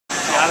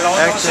Allons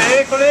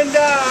danser,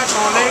 Colinda,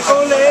 collez,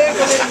 collez,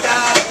 Colinda.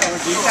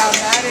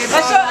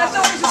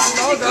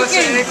 Allons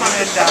danser,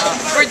 Colinda.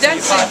 We're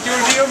dancing.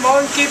 Tout le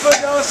monde qui peut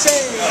danser,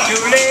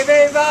 tous les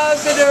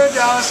vivaces de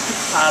danse.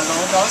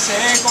 Allons danser,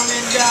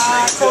 Colinda,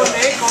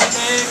 collez,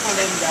 collez,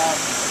 Colinda.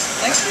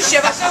 Thanks to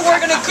Chef. So we're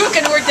gonna cook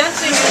and we're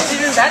dancing. It's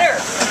even better.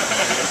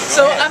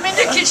 So I'm in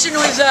the kitchen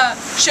with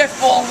Chef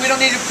Paul. We don't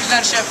need to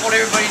present Chef Paul.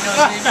 Everybody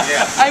knows him.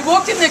 Yeah. I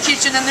walked in the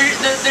kitchen and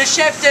the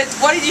chef said,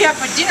 "What did you have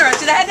for dinner?" I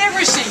said, "I had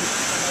everything,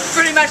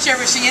 pretty much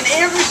everything, and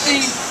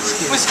everything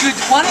was good."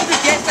 One of the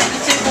guests at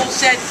the table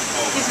said,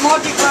 "It's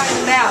Mardi Gras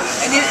in the mouth,"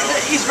 and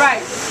he's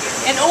right.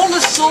 And all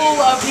the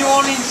soul of New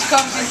Orleans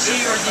comes into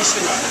your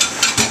dishes.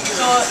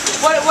 So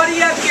what do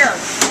you have here?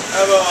 I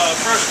have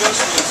fresh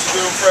vegetables.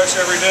 We do them fresh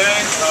every day.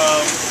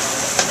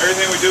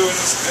 Everything we do in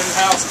the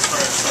house is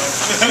fresh. So.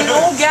 It's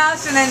all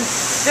gas, and then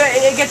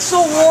it gets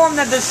so warm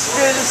that the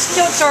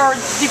stilts are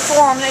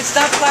deformed. It's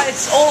not flat.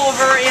 It's all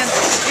over, and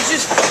it's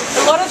just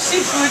a lot of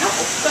seafood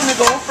on the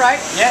Gulf, right?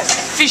 Yes.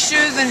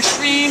 Fishes and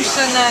shrimps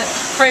and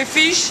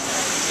crayfish,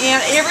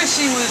 and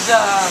everything was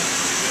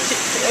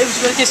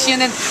really tasty.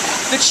 And then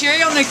the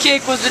cherry on the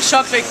cake was the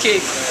chocolate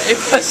cake.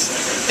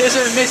 There's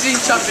an amazing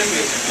chocolate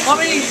cake. How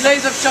many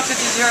layers of chocolate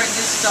is there in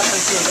this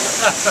chocolate cake?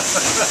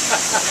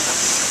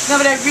 No,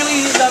 but I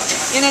really love.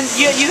 And then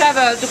you have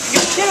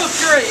your potato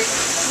puree,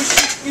 which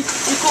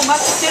you call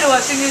mashed potato. I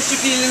think it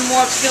should be a little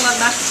more upscale than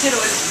mashed potato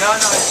is. No,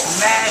 it's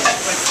mashed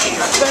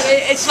potato. But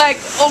it's like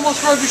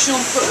almost Robuchon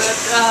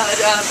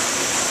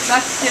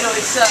mashed potato.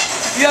 It's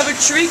you have a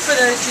trick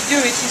to do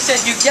it. You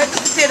said you get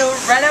the potato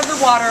right out of the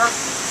water.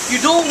 You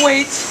don't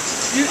wait.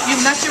 You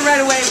mash it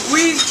right away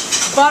with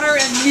butter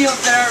and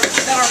milk that are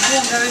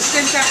warm. They're the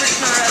same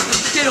temperature as the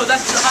potato.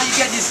 That's how you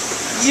get this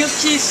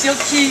milky,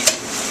 silky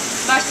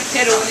mashed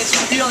potato, and it's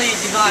really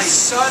divine. It's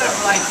sort of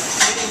like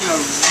getting a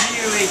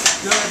really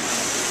good,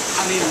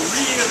 really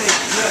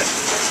good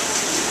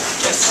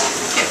kiss.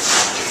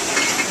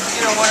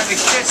 You know, one of the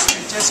kids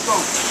that just go,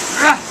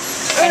 rah,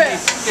 and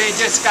they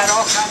just got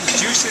all kinds of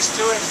juices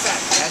to it.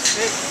 That's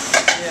it.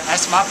 Yeah.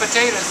 That's my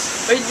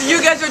potatoes. But you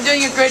guys are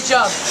doing a great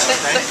job.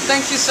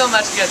 Thank you so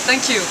much, guys.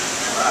 Thank you.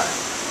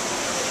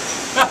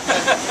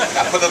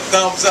 I put a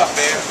thumbs up,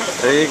 man.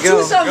 There you go.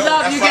 2 thumbs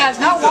up, you guys.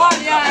 Not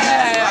one. Yeah.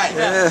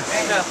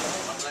 Yeah.